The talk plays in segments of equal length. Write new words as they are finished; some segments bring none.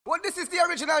is the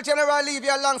original General Levy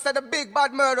alongside the big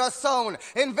bad murder sound,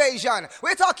 Invasion.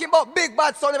 We're talking about big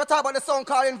bad sound, if we talk about the sound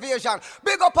called Invasion.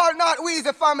 Big up all North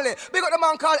Weezy family. Big up the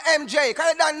man called MJ.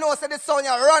 Cause you don't know, say this sound,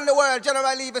 you run the world,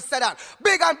 General Levy said that.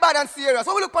 Big and bad and serious.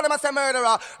 So we look for them as a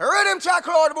murderer. Rhythm track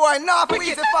road boy, North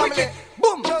Weezy family. Wicked.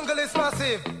 Boom. Jungle is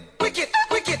massive. Wicked,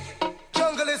 wicked.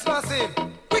 Jungle is massive.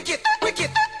 Wicked, wicked.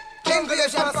 Jungle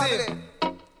is massive.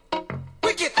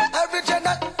 Wicked,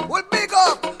 original. Well, big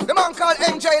up the man called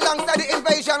MJ alongside the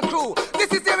Invasion crew.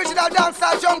 This is the original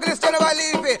dancehall junglist General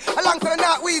Levy alongside the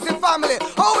North Weezy family.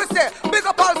 How we say, big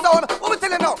up all sound. What we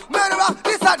tell you now? Murderer,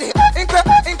 this are the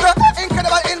incredible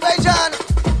Invasion.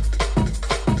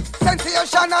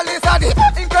 Sensational, this are the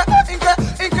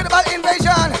incredible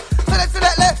Invasion. So let's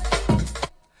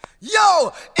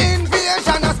yo,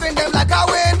 Invasion, I spin them like a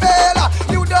windmill.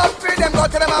 You don't free them, go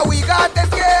to them and we got the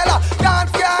scale.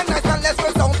 Dance can nice and let's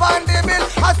put some on the bill.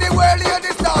 As the world here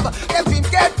disturb, them teams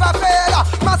get for fail.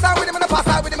 Mass out with them in the pass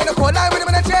out with them in the cold line with them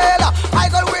in the jail. I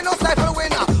got win, no stifle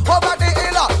winner. Over the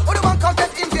hill. Who the one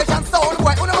contest Invasion sound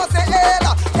boy? Who the one say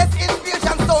hell? That's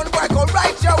Invasion sound boy. Go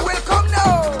right, you will come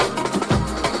now.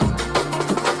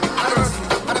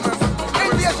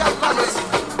 Invasion family.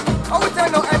 I will tell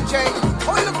no MJ.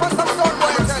 Oh, you look for some sound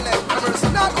boy and tell them.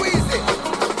 Not easy.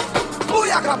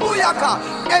 Booyaka, booyaka.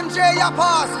 MJ ya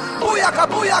pass. Booyaka,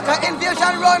 booyaka.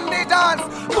 Invasion run the dance.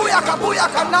 Booyaka,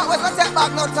 booyaka. Not what's a take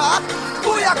back no talk.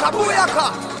 Booyaka, booyaka.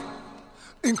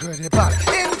 Incredible.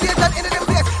 Invasion in the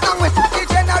place. Long with the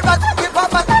general. Hip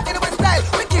hop in the style.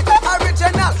 Wicked,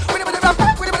 original. With the rap,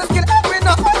 with the skill. We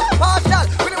not partial.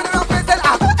 With the rap, we sell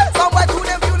up. Somewhere to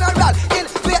them funeral.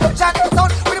 Invasion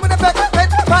sound. With the pet.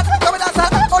 Come with us.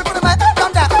 All for the man.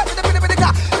 Down there. With the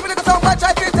car. With the sound.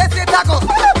 Try to test it. Tackle.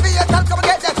 Vehicle. Come and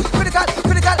get them. Critical.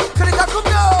 Come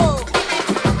now.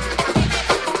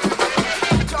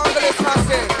 Jungle is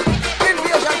massive.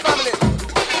 Invasion family.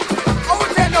 I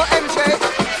would say no MJ.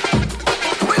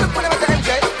 We look for them as a MJ.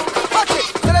 Watch it.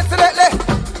 Select.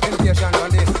 Invasion on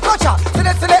this. Watch out.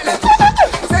 Select.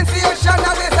 Sensation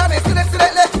now this and this.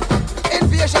 Select.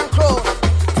 Invasion crew.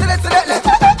 Select.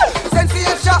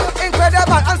 Sensation.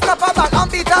 Incredible. Unstoppable.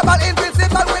 Unbeatable.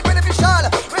 Invincible. With beneficial.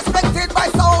 Respected by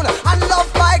sound. And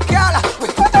loved by girl.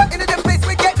 In the place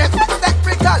we get them.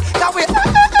 Electrical. Now we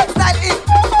style is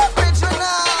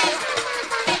original.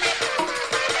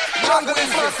 Jungle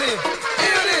is massive.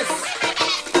 Hear this.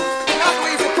 Not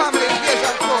Weezy family.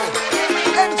 Invasion crew.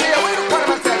 MJ, we look for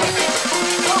them and tell them.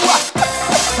 So what?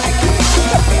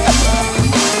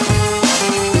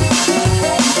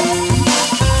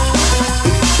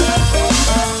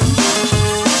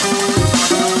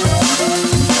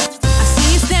 I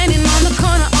see you standing on the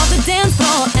corner of the dance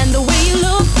floor, and the way you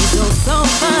look is so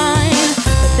fine.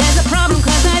 But there's a problem,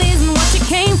 cause that isn't what you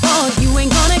came for. You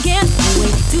ain't gonna get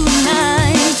away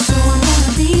tonight. So I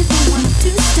wanna be the one to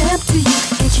step to you,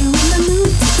 get you in the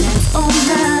mood to dance all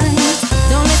night.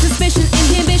 Don't let suspicion,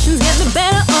 inhibitions get the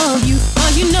better of you,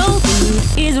 cause you know the mood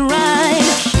is right.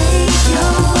 Shake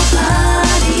your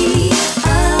body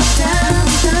up, down,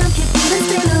 stomp your feet and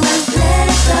spin around.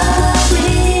 Let the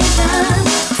rhythm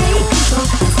take control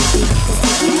as the beat is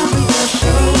taking over you.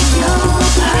 Shake your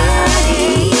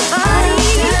body up,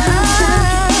 down,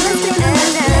 stomp your feet and spin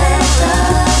around. Let the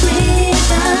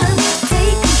rhythm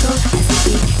take control as the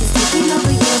beat is taking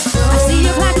over your soul. I see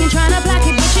you blocking, trying to block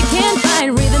it, but you can't find.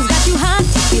 Rhythm's got you hot,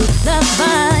 you feel the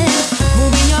vibe.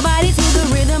 Moving your body to the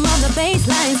rhythm of the bass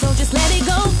line, so just let it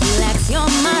go, relax your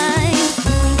mind.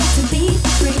 You ain't got to be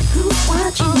afraid who's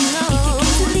watching you. If you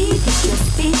came to leave, it's just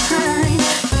behind.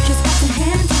 You just got to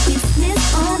handle business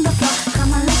on the floor.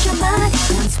 Come on, let your body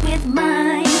dance with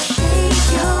mine. Shake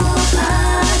your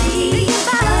body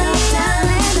up, down,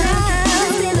 and up,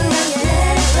 spin around.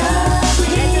 Let the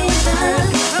rhythm take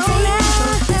control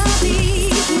as the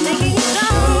beat is making you go.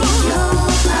 Shake your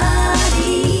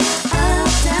body up,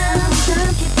 down,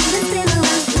 stomp your feet and spin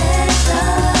around. Let the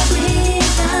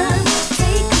rhythm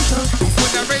take control as the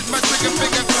When I raise my trigger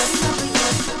finger.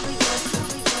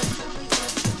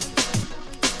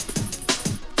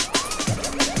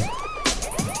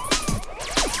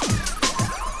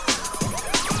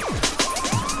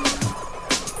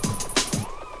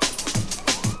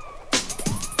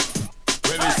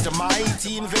 Well, it's the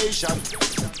mighty invasion.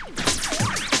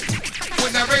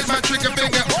 When I raise my trigger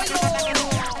finger.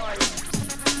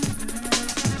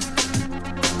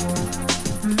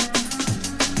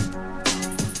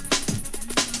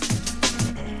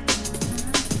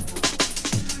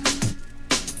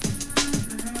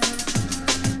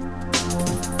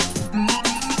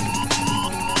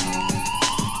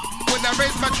 When I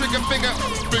raise my trigger finger.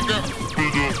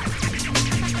 Bigger.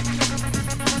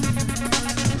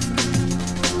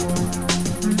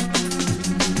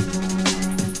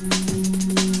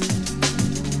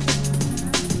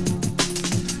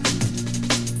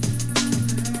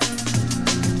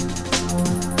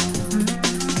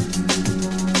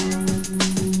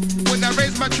 I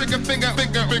raise my trigger finger,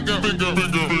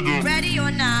 Ready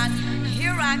or not,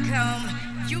 here I come.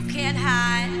 You can't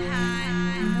hide.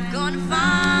 Gonna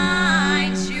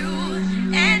find you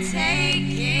and take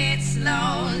it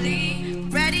slowly.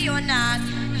 Ready or not,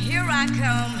 here I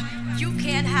come. You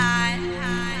can't hide.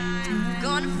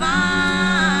 Gonna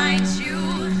find you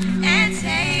and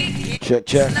take it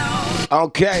Check. slowly.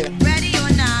 Okay. Ready or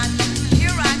not,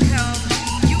 here I come.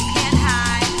 You can't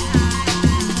hide.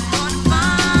 Gonna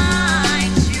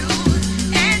find you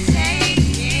and take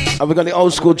it. And we got the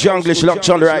old school junglish locked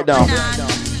on right now.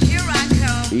 Here I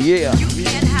come. Yeah. You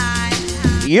can't hide.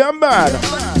 Yeah, man. Gonna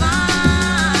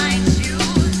find you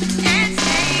and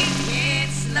take it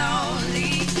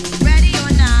slowly. Ready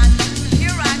or not,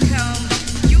 here I come.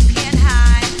 You can't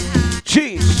hide.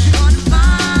 Jeez. Gonna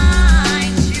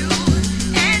find you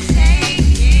and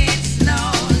take it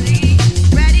slowly.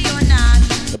 Ready or not.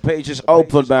 The page is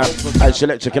open, man. Hey,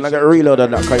 Selector, can I get a reload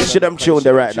on that? Can you see them tuned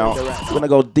there right now? I'm gonna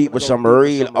go deep with some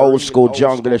real old school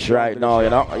junglish right now, you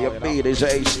know? Your beat is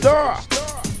a star.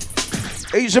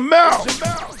 He's a mouth.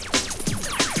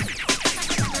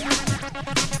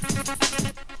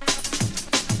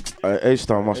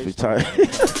 A-Star must be tired.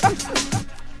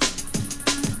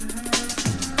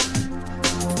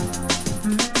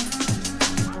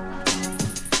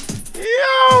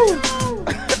 Yo!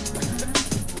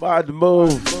 Bad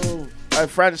move. Hey,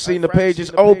 Francine, the page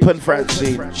is open,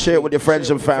 Francine. Share it with your friends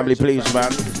and family, please,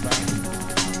 man.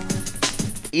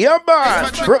 Yeah,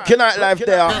 man. Brooklyn Nightlife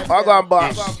there. I got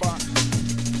boss.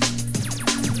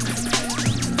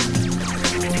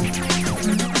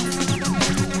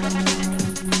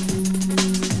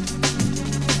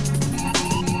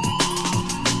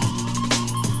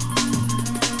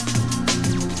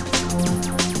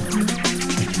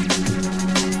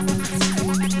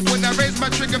 when I raise my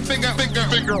trigger finger.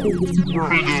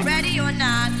 Ready or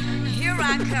not, here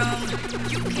I come.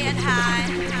 You can't hide.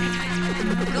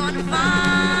 Gonna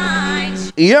find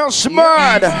you. Yes,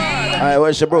 man. Alright,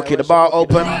 where's the Brookie? The bar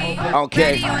open.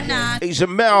 Okay. Ready or not, He's a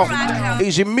Mel.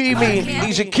 He's a Mimi.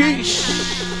 He's a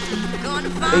Keish. gonna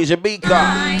find He's a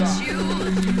Bika. you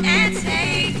and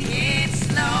take it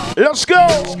slow. Let's go.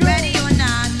 Ready or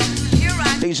not, here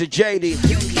I come. He's a JD.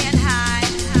 You can't hide.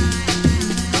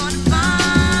 Gonna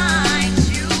find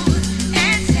you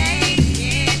and take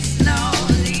it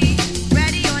slowly.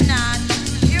 Ready or not,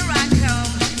 here I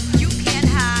come. You can't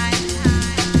hide.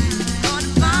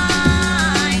 Gonna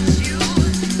find you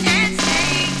and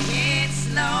take it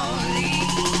slowly.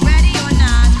 Ready or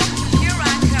not, here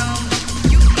I come.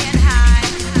 You can't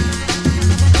hide.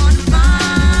 Gonna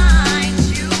find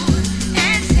you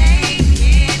and take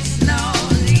it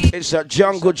slowly. It's a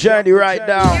jungle journey right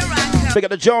now. Look at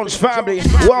the Jones family.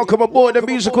 Welcome aboard the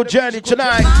musical journey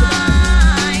tonight.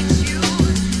 Find you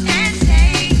and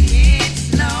take it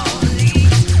slowly.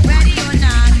 Ready or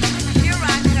not, here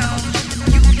I come.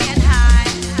 You can't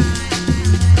hide.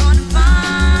 Gonna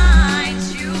find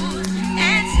you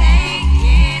and take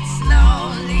it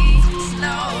slowly.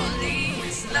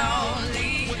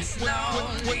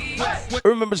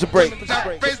 Remember the break. When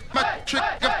I raise my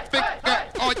trigger finger,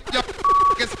 all y'all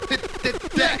niggas hit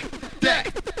that.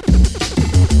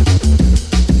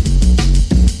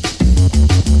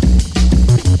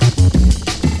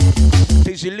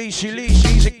 He's a Leashy,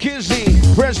 he's a Kizzy.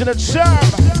 President Sam.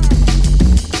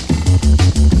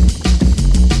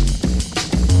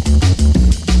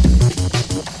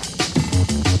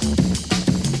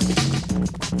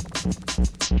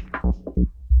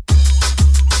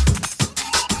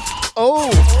 Oh.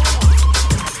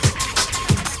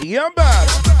 Yeah, man.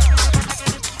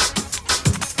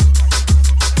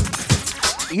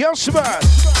 Yes, man.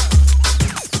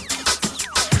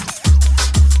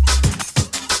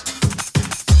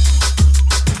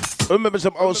 Remember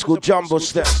some old school jumbo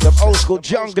steps, some old school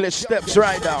jungle steps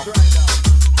right now.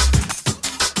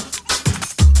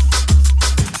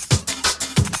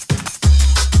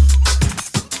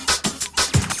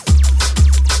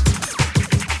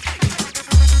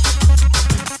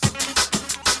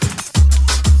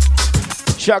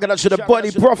 Shouting out to the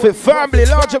Body Prophet family,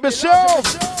 large up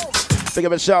yourself. Big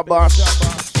up yourself,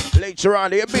 boss. Later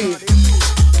on, here be.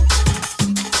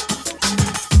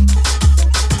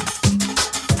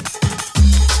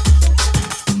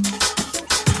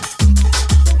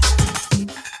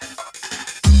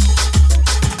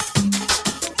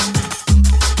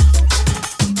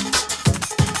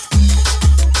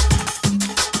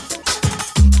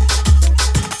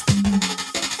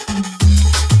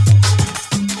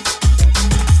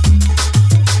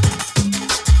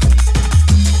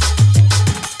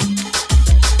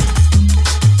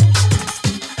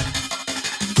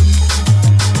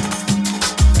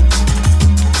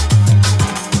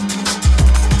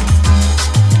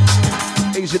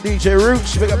 Easy DJ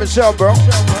Roots, pick up yourself, bro.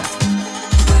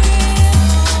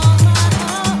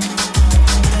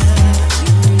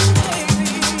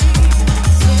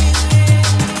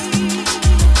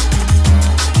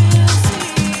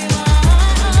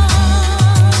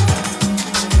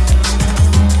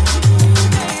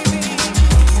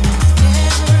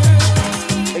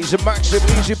 Easy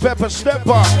Maxim, Easy Pepper,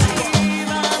 Stepper.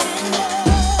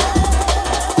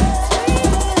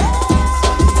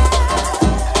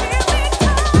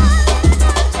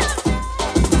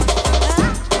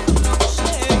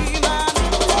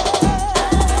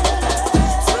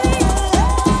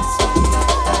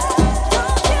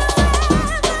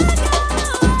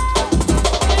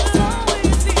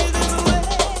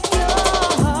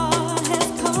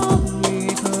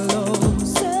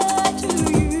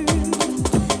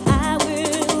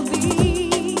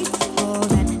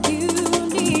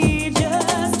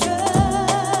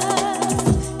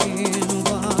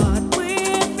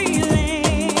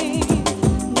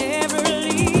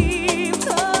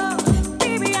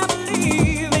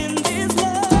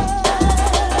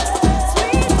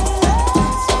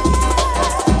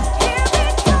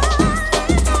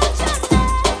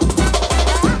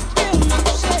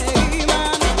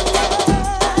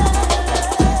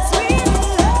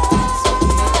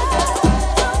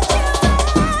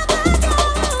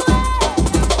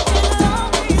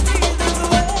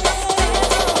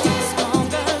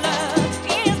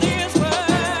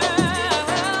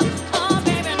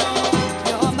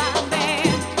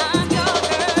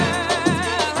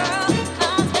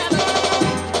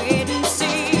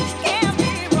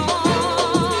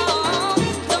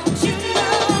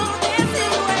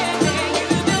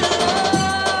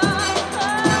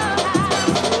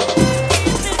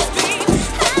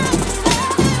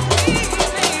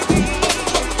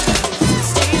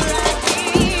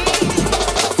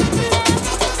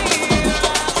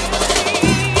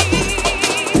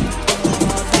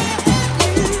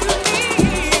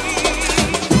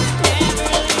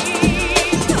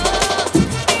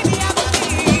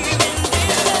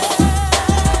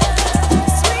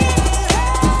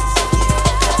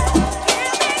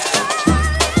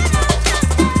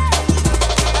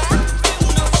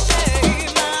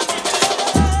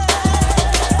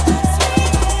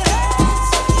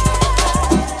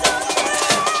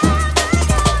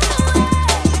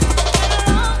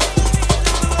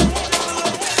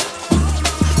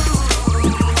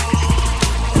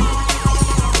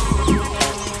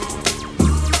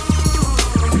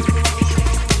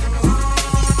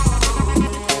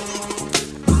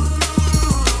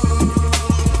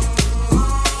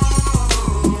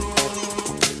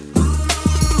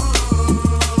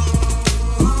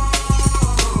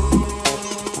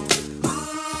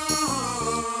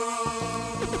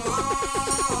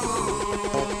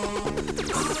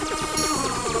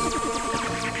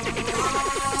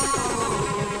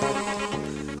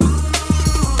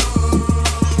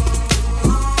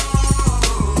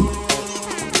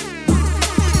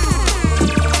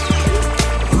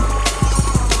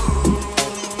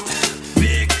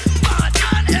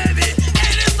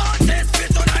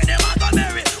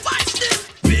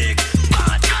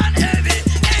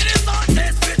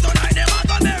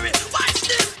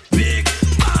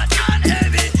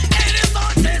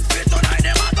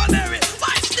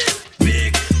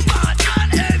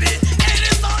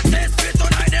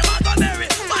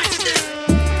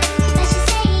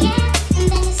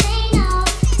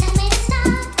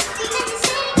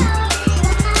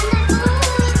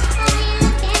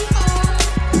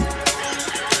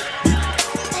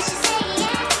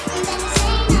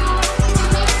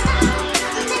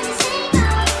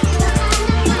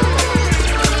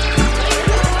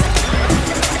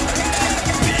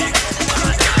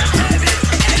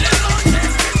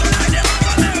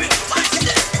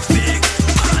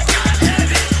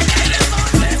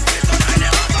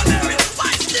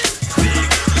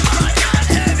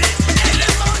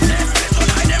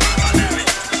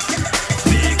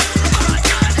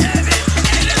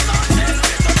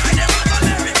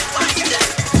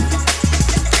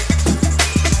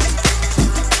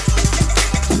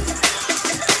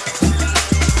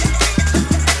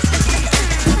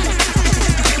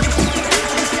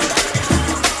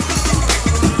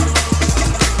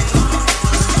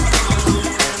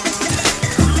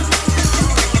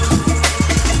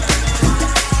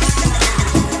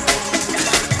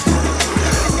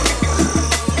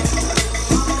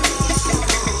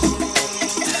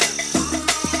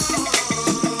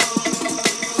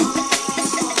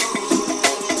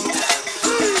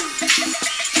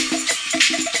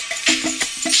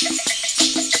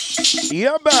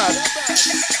 Yeah, man.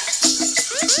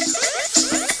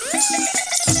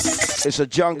 It's a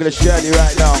junglist journey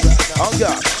right now. Oh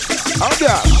gosh. Oh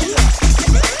gosh.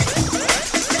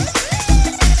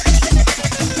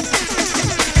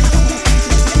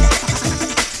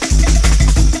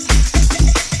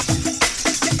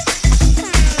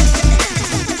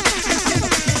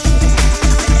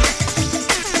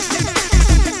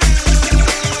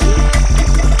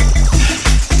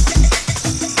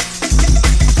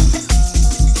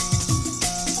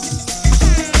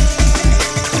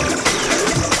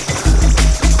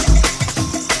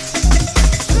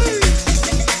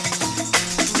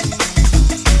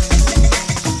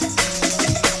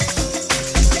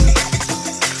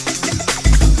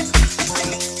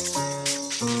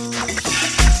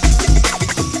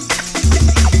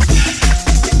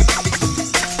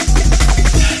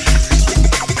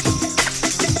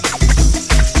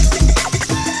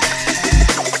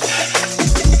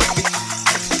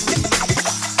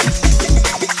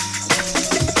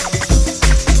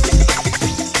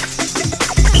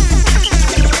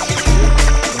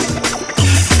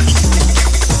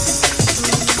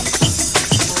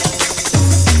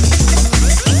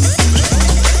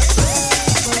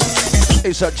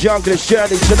 It's a junglist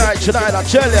journey tonight, I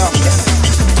tell ya.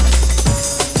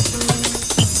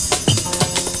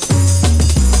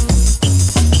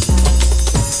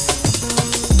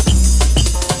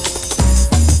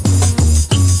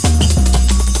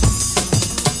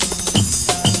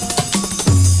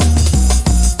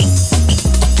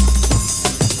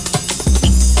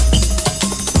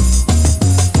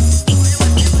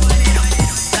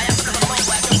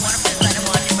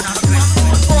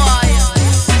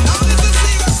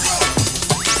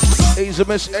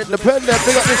 Miss Independent,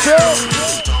 big up yourself.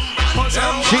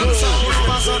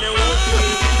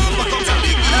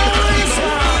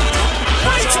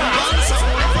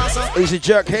 Easy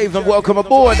Jerk Haven, welcome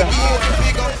aboard. Big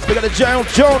up the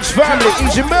Jones family,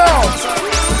 Easy Mel,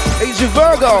 Easy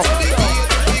Virgo.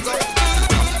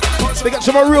 Big up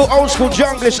some more real old school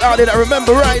junglists out there that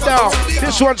remember right now.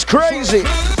 This one's crazy.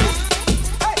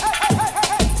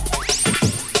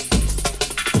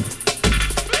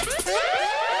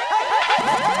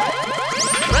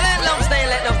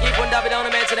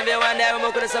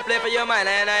 Play for your mind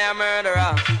and I am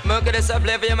murderer. Look at this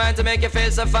play for your mind to make you feel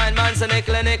so fine. Man, so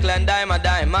nickel and dime a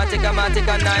dime. Matica, 9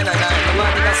 and 9.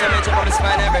 Matica, so much up on the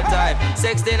spine every time.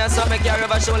 16 and something carry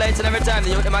over shoelaces and every time. The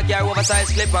youth them a carry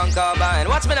oversized clip on carbine.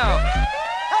 Watch me now.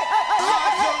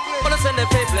 Wanna send the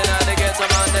people in and they get some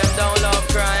on them. Don't love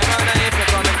crime. And if you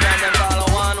come and find them, follow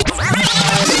one.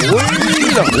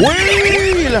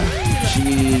 Wheel.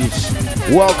 Jeez.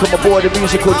 Welcome aboard the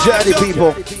musical journey,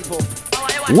 people.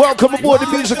 Welcome aboard the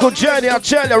musical journey. I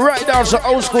tell you, right now it's an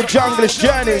old school junglist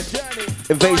journey.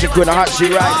 Invasion Crew in the hot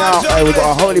seat right now. Hey, we've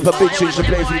got a whole heap of big tunes to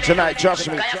play for you tonight, trust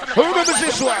me. Who remembers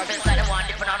this one?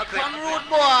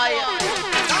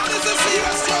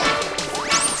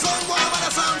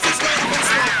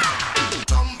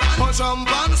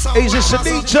 Easy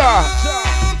Sanita,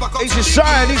 Easy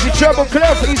Cyan, Easy Trouble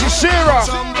Clef, Easy Sarah,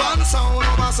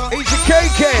 Easy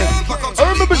KK. Who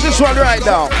remembers this one right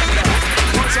now?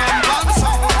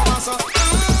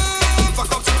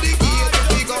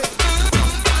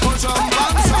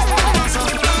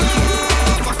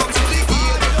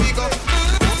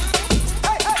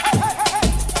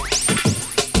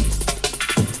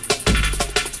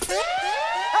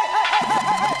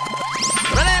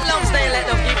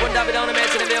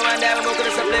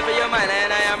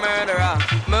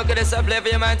 Play for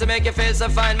your mind to make you feel so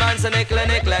fine. Man, so nickel and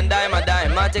dime a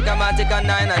dime. Matica, 9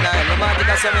 and 9.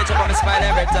 Matica, so much up on my spine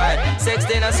every time.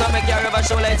 16 and some carry over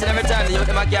shoelaces every time. The youth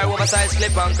them a carry oversized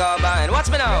clip on carbine. Watch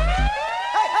me now.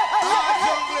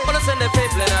 Wanna send the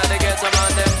people in and they get some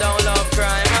on them. Don't love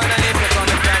crime. And if you come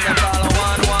and find them, follow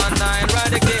 119.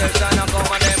 Ride the gears and I come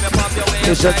on them. You pop your wings.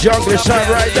 It's a junglist time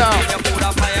right now.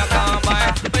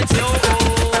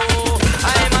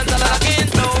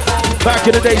 Back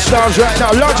in the day stars right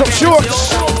now. Large up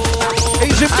shorts.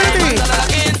 Easy mini.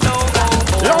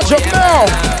 Large up now.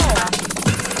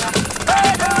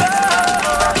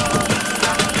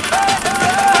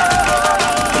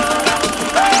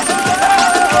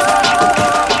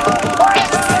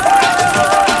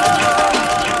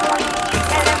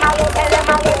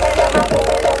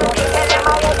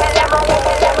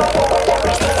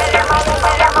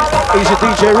 Easy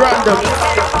DJ Random.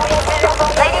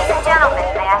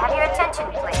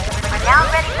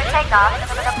 Takeoff,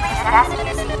 so please fasten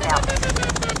your seatbelt.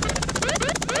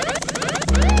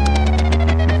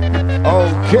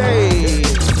 Okay.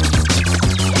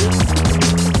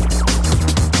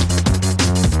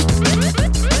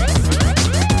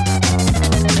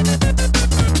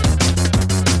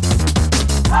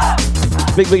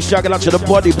 Big shout out to the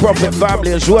Body Prophet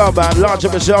family as well, man. Large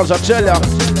up yourselves, I tell ya.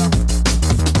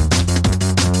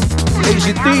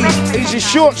 Easy D, easy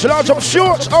shorts, large up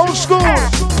shorts, old school.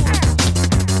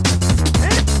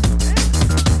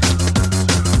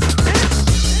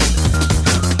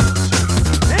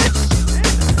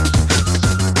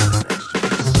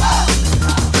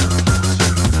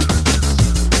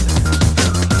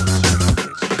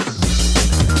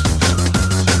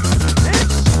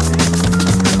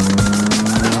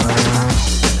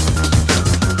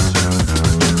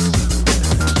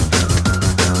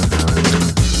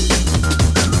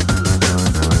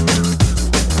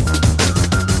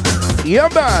 Yeah,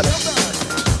 man.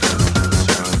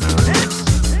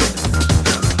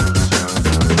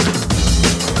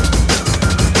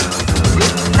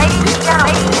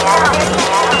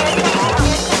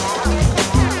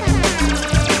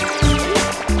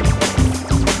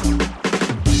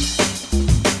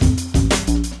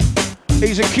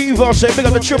 He's a Kivo, say big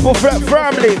up the Triple Threat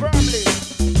family.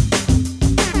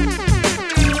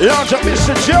 Large up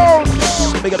Mr.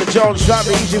 Jones. Big up the Jones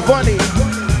family, Easy Bunny.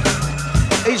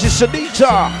 Easy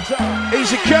Sanita,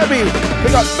 Easy Kemi,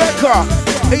 we got Becca,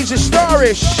 Easy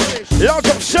Starish, large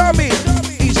up Sammy,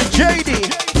 Easy JD.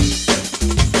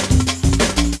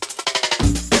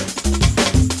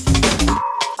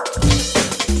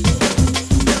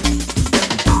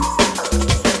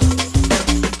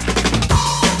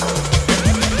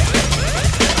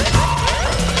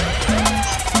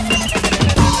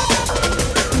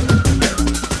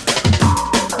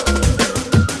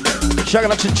 Shout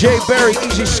out to Jay Berry,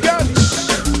 Easy Skunts.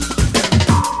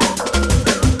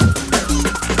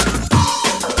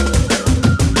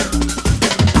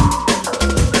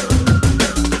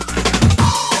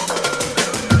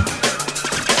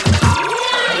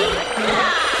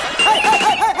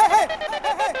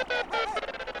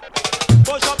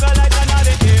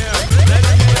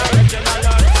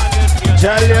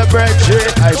 Tell your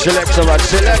brethren, I select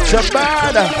a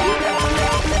man.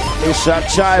 It's a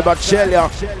time, I tell ya.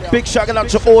 Big shout out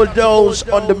to all those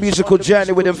on the musical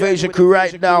journey with Invasion Crew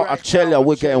right now. I tell ya,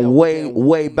 we're getting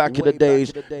way back in the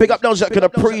days. Big up those that can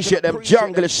appreciate them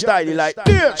jungle style like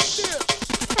this.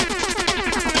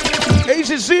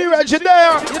 Easy Z right there.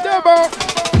 You know, man.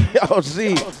 Yo,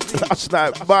 Z, that's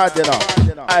not bad, you know.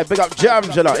 Alright, big up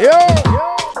Jams, you know. Yo.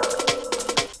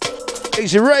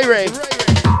 Easy Ray.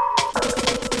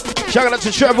 Shout out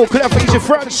to Treble Clef, Easy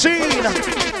Francine.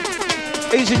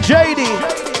 Easy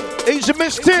JD, Easy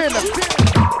Miss Tin,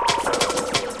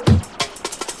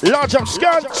 large up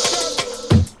Skunks,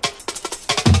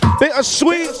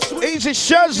 Bittersweet, Easy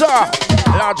Shezza,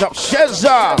 large up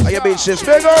Shezza. How you been, sis?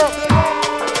 Bigger.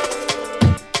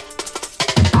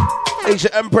 Easy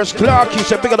Empress Clark, he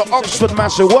said big of the Oxford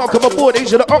massive. Welcome aboard,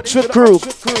 Easy the Oxford crew.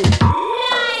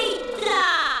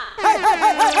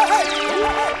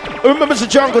 Who remembers the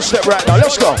jungle step right now?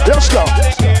 Let's go.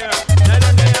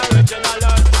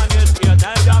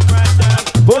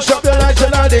 Push up the lights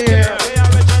and out the air.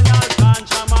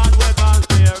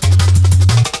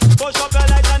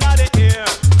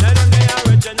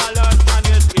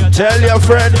 Tell your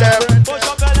friend them.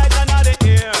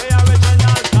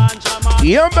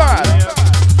 Yeah, man.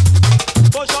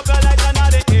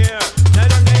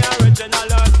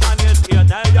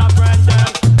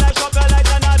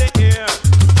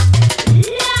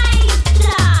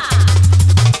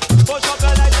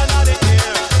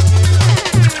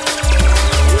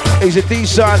 Easy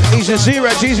D-Son, Easy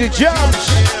Z-Reg, Easy Jumps.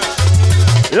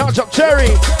 Large up Terry,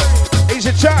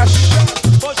 Easy Tash.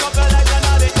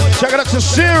 Check it out to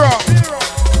Zero.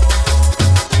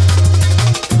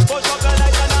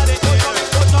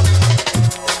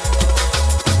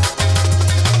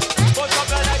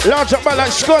 Large up man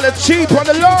like Scarlet T on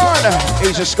the lawn.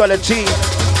 Easy Scarlet T.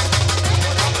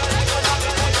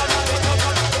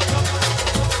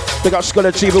 Big up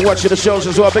Scarlet T, been watching the shows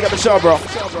as well. Big up the show, bro.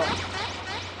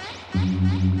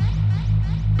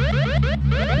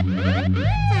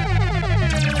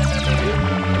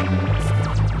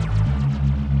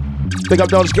 Big up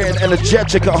those getting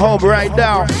energetic at home right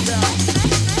now.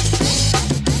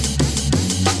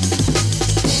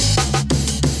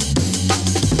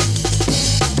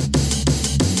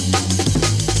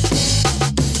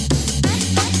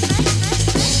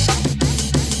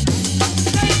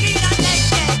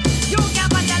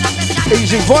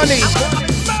 Easy Bunny.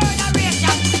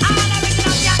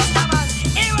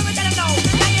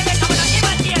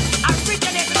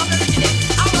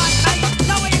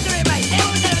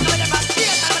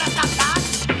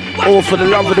 All for the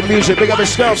love of the music. Big up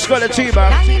yourself, Scarlet T,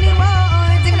 man.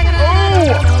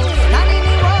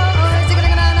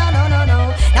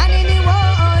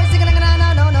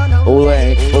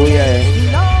 Oh yeah.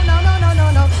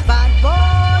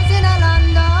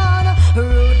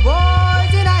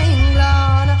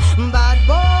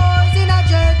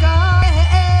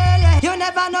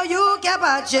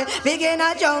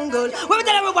 a jungle. When we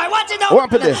tell every boy, watch it out. What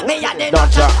happened there? Me a the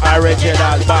Doctor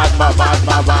original, bad.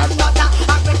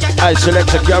 I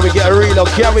select it. Can we get a reload?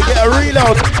 Can we get a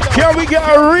reload? Can we get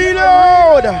a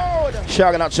reload?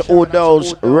 Shouting out to all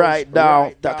those right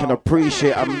now that can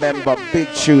appreciate and remember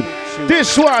big tune.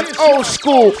 This one, old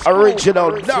school,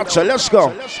 original Doctor. Let's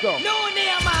go.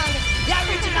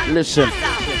 Listen,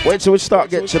 wait till we start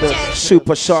getting to the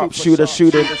super sharp shooting.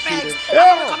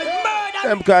 Yeah.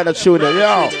 Them kind of tuning,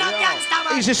 yo.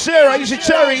 Easy Sarah, easy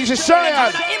Terry, easy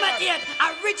Cyan.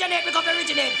 Originate, we come to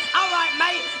originate. Alright,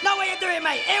 mate. Now what you doing,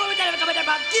 mate? Hey, what we tell you, we come to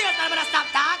about gears, I'm gonna stop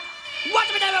talk.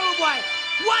 Watch me tell you, boy.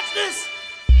 Watch this.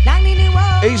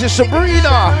 Easy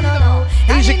Sabrina.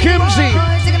 Easy Kimsey.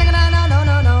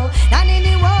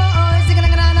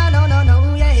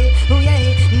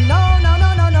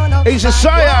 Easy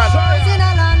Cyan.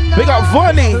 Big up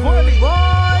Vonnie.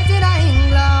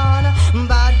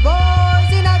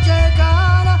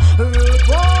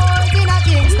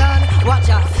 Watch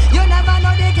out, you never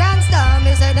know the gangster.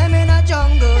 Me say them in a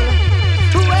jungle.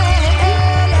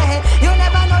 You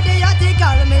never know the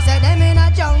article. Me say them in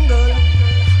a jungle.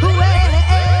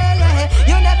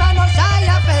 You never know shy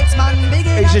effects, man. Big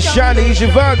in Easy Shani, easy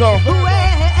Virgo.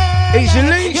 Easy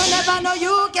Leash. You never know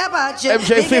you can watch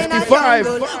MJ 55.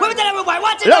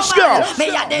 Let's go.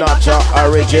 Not your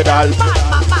original.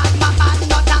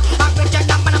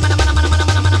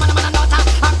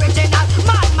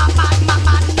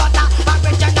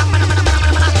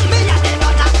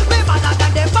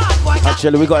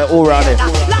 Actually, we got it all around here.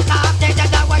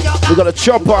 We got the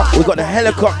chopper, we got the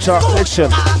helicopter.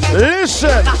 Listen.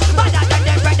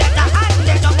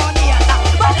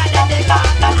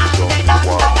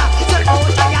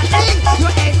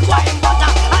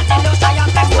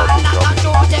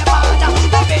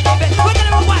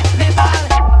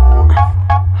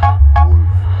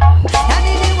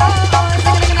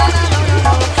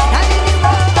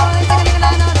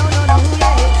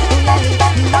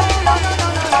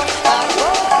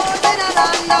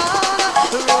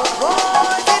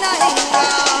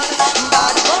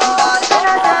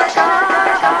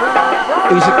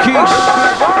 He's a quiche.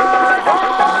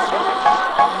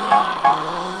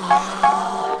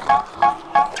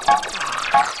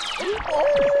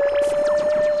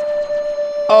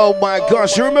 Oh my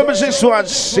gosh, you remember this one?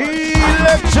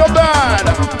 Selector Man.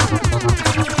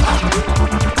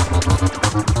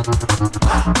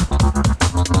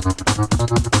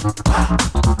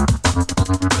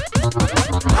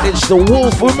 It's the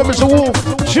wolf. Who remembers the wolf?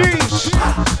 Jeez.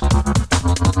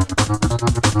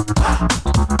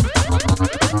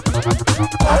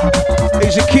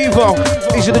 He's a Kivo,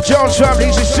 he's in the Jones family,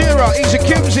 he's a Sarah, he's a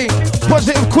Kimsey,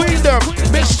 Positive Queendom,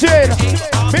 Miss 10,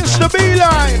 Mr.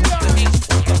 Beeline.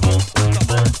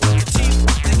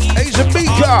 He's a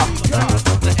Mika.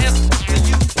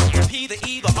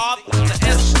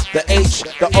 The H,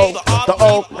 the O, the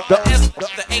O, the S,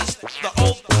 the H, the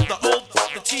O, the O,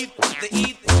 the T, the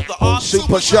E, the R.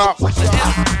 Super sharp. The S, the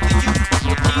U,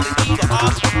 the P, the E, the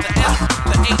R, the S,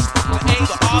 the H, the A,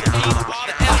 the R, the E, the R,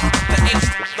 the S, the H,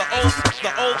 the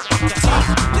O, the T,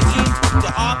 the E,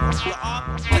 the R, the R,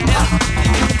 the S,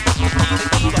 the U, the P, the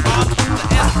E, the R, the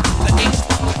S, the H,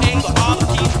 the A, the R, the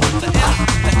E, the S,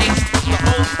 the H, the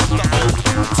O, the T,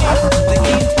 the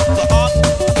E, the R,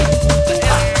 the S, the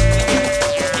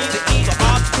U, the P, the E, the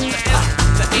R, the S,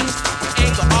 the H, the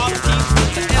A, the R, the E, the S, the H, the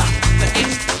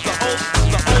O,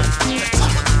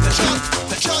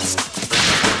 the shots.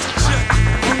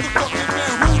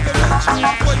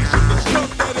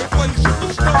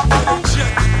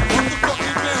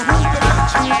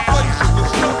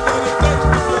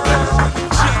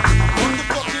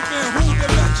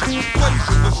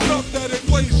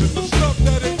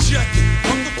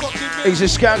 He's a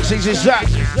Skanks, he's a Zach.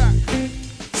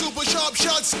 Super sharp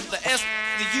shots. The S,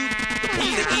 the U, the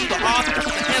P, the E, the R, the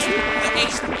S, the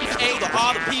H, the A, the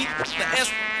R, the P, the S,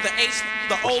 the H,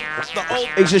 the O, the O.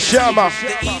 He's a Sharma,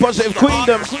 Positive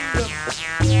Queendom.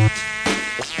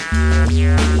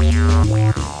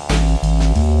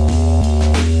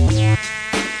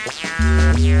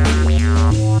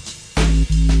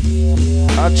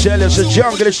 I tell you, it's a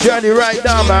jungle, it's journey right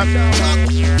now, man.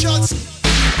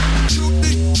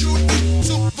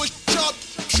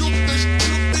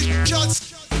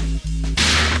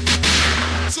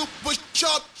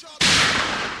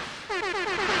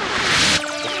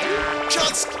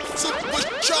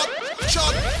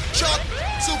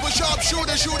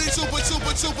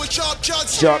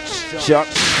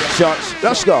 Shots.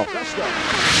 Let's go.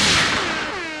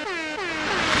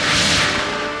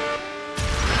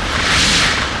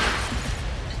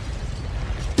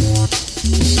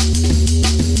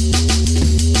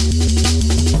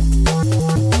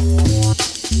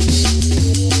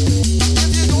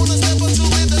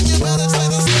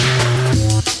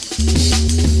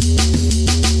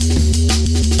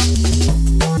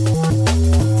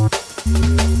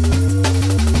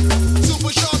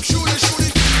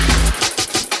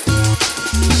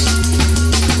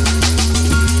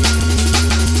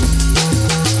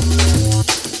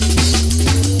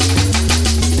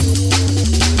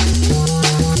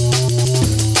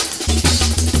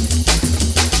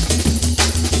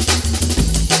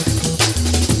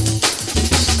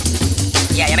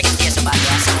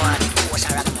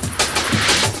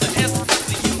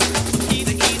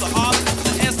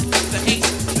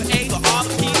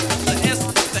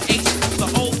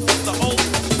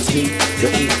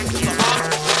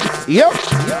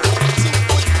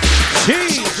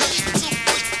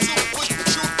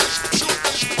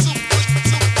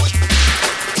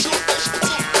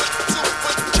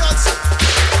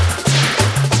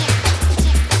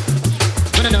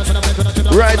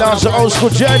 now. It's the old school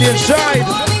journey inside.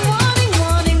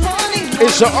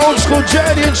 It's the old school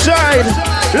journey inside.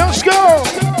 Let's go.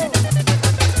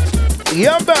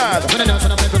 Yeah, man.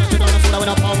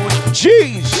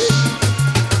 Jeez.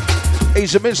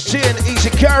 Easy Miss Chin, easy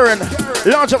Karen.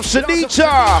 Large up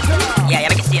Sunita. Yeah,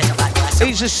 make it see somebody.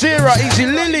 Easy Sarah, easy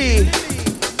Lily.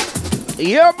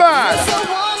 Yeah, man.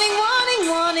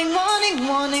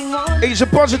 Easy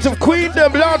Positive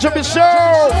Queendom. Large up his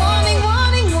soul.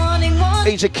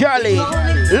 Easy Cali.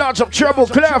 Large up Treble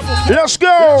Clef. Let's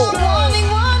go.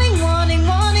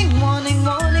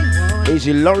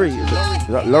 Easy Laurie. Is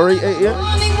that Laurie?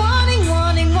 Yeah.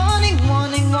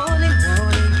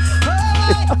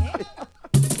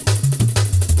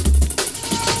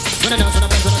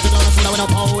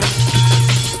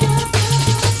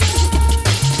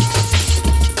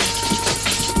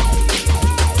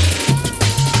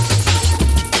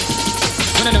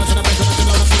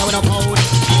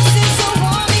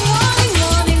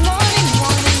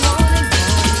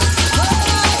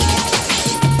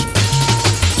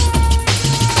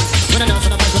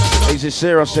 Easy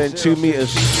Sarah saying 2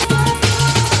 meters.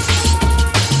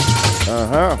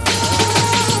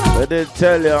 I did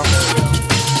tell ya.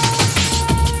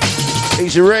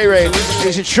 Easy Ray Ray,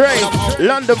 easy Trey,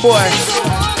 London boy,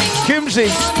 Kimsey,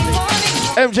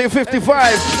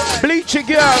 MJ55, Bleachy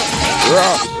Girl.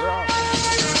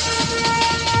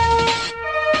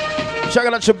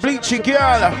 Checking out your Bleachy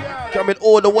Girl, coming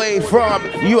all the way from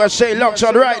USA, locked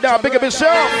on right now. Big up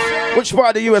yourself. Which part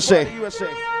of the USA?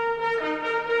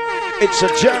 It's a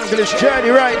junglish journey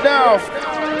right now.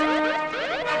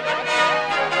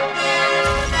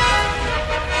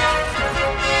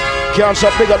 Can't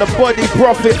stop big on the Body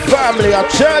Profit family, I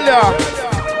tell ya.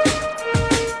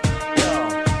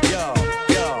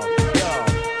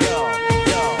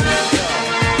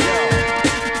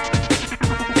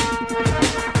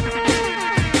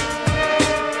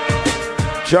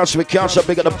 Trust me, can't stop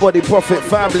big on the Body Profit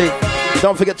family.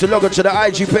 Don't forget to log on to the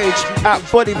IG page at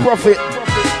Body Profit.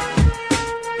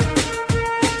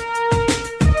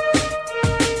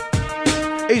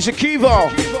 Easy Kivo.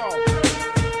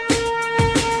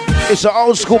 It's an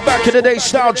old school back in the day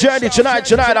style journey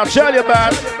tonight, I'll tell you,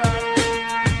 man.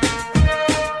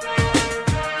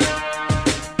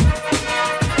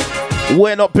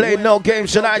 We're not playing no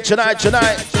games tonight.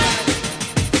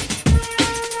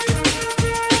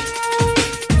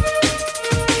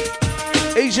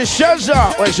 Easy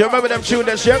Shazza. Wait, you remember them tune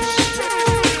that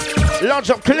ships? Launch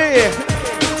up clear.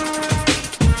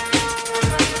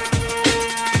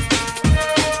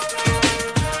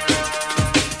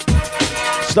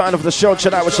 Starting off the show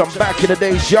tonight with some back in the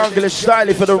days junglish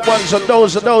style for the ones and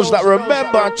those that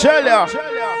remember, I tell ya.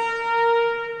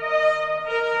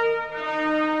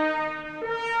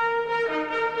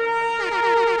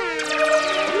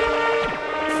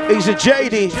 Easy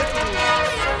JD.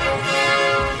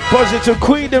 Positive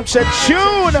Queendom said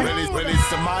tune.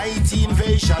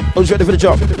 Who's ready for the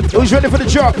job? Who's ready for the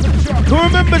job? Who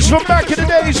remembers from back in the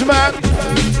days, man?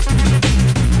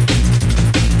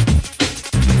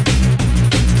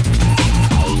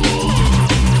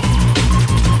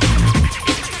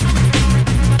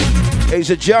 He's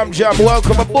a jam,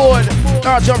 welcome aboard.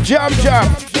 Jam.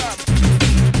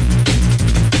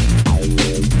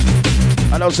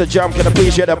 I know Sir Jam can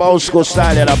appreciate them old school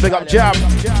style, you know. Big up Jam.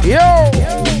 Yo!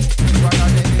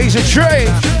 He's a train.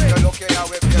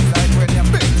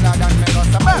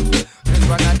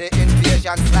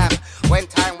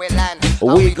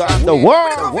 We got the war.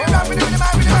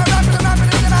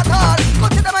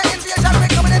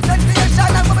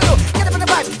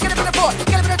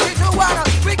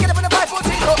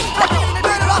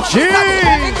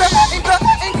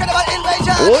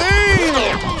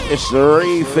 It's the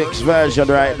refix version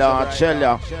right now, I tell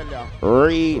ya.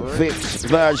 Refix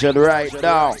version right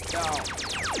now.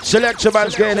 Selector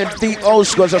man's getting in deep old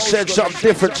school, as I said something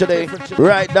different today.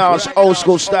 Right now it's old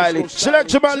school styling.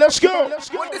 Selector man, let's go.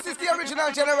 Well, this is the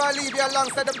original General Levy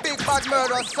alongside the Big Bad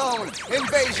Murder sound,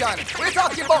 Invasion. We're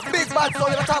talking about Big Bad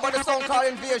sound, we're talking about the song called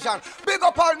Invasion. Big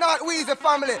up all Not Weezy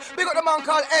family. Big up the man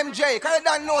called MJ. Cause you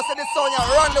don't know, so this song you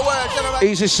run the world, General.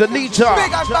 Easy Sunita.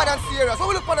 Big and bad and serious. So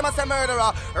we look for them as a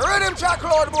murderer. Rhythm track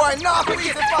road boy, Not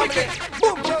Weezy family.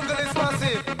 Boom. Jungle is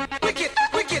massive. Wicked.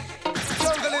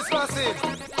 Jungle is massive.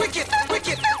 Wicked.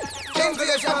 Jungle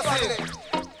is massive.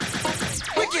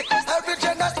 Wicked. Every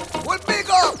general will big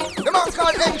up. The man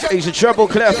called MJ. He's a Treble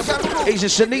Clef. He's a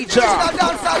Sunita.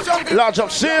 Large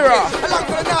up Sarah. Along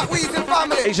to the Not Weezy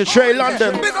family. He's a Trey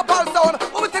London. Big up all sound.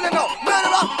 What we telling now?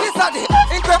 Murderer. This are the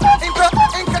incredible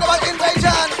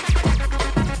invasion.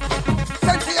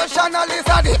 Sensational. This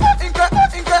are the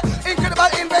incredible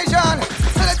invasion.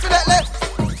 Select to that left.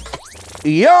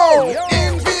 Yo!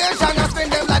 Invasion, I spin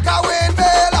them like a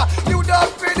windmill. You don't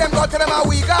free them, go to them, and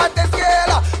we got the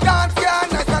scale. Dance can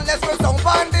nice unless we sound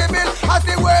on the bill. As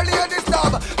the world hear this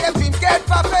dub, them dreams get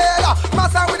fulfilled.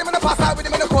 Massa with him in the pass, with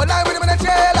him in the cold line, with him in the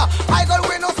jail. I got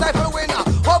win, no stifle winner.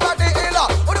 Over the hill.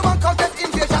 Who the one contest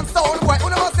invasion sound boy?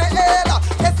 Who the one say hell?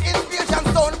 Test invasion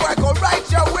sound boy, go right,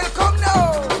 you will come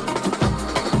now.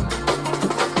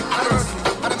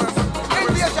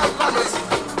 Invasion family.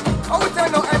 I will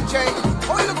tell no MJ.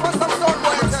 Oh, you look for some sound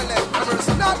boy, I tell them.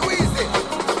 Not easy.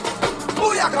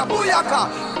 Booyaka, booyaka.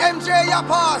 MJ, ya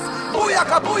pass.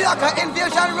 Booyaka, booyaka.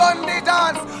 Invasion run the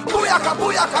dance. Booyaka,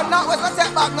 booyaka. Not what's a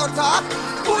take back, no talk.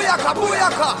 Booyaka,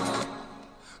 booyaka.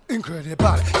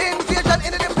 Incredible. Invasion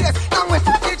in the place. Now with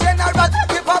the general.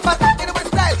 Hip hop in the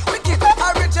style. Wicked,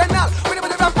 original. With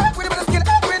the rap, with the skill.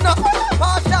 We not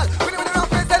partial. With the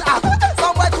rap, we sell up.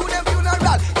 Somewhere to them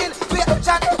funeral. Invasion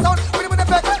sound. With the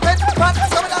pet.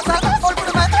 Some of that all for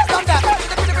the man. Some that.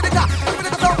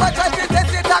 With the sound. But try to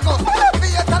test it. Tackle.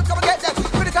 Vehicle, come and get them.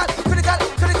 Critical.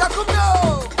 Come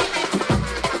now.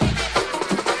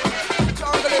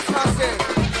 Jungle is massive.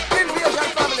 Invasion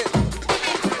family.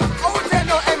 I would say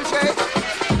no MJ.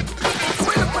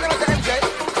 We look for them as the MJ.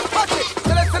 Watch it.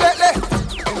 Select.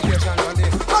 Invasion on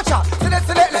this. Watch out.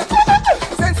 Select.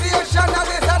 Sensation now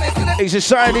this and it's. He's a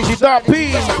sign, he's a dark P.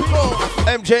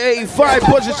 MJ85,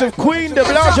 positive queen, the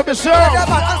large of himself.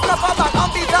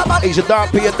 He's a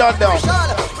dark P, you done now.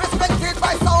 Respected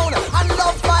by sound and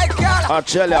loved by girl. I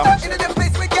tell ya. In the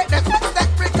place we get them.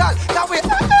 Electrical. Now we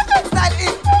style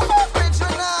is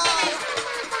original.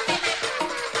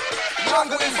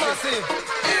 Jungle is massive.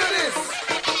 Hear this.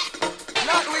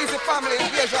 Not easy family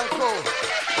invasion crew.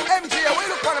 MJ, we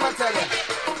look on him and tell you.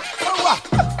 So what?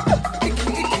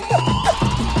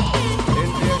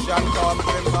 Invasion comes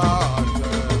in hard.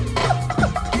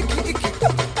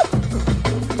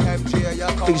 MJ, you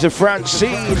come. He's a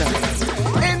Francine.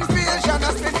 Invasion,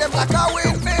 I spin them like a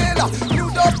windmill. You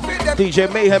don't spin them.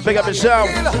 DJ Mayhem, big up yourself.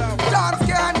 Dance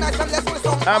can nice unless we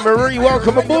sound. Anne Marie,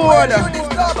 welcome aboard. Them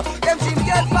jeans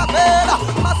get fulfilled.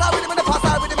 Massa with him in the pass,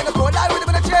 with him in the cold line, with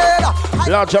him in the jail.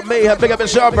 Large up Mayhem, big up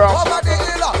yourself, bro. Over the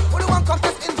hill. Who the one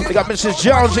contest invasion? Big up Mrs.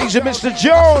 Jones, he's a Mr.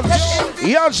 Jones.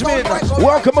 Yasmin,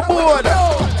 welcome aboard.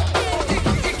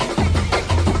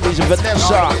 He's a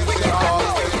Vanessa.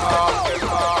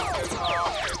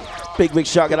 Big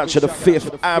shout out to the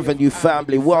 5th Avenue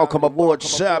family. Welcome aboard,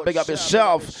 sir. Big up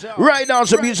yourself. Right now,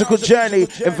 it's a musical journey.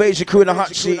 Invasion Crew in the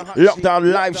hot seat.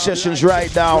 Lockdown live sessions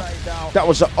right now. That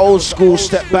was the old school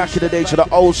step back in the day to the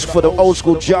old school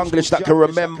junglers that can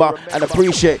remember and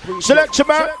appreciate. Select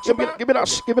man. Give me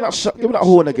that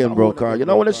horn again, bro. Car. You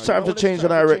know when it's time to change the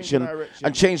direction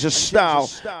and change the style.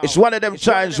 It's one of them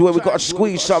times where we got to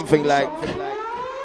squeeze something like.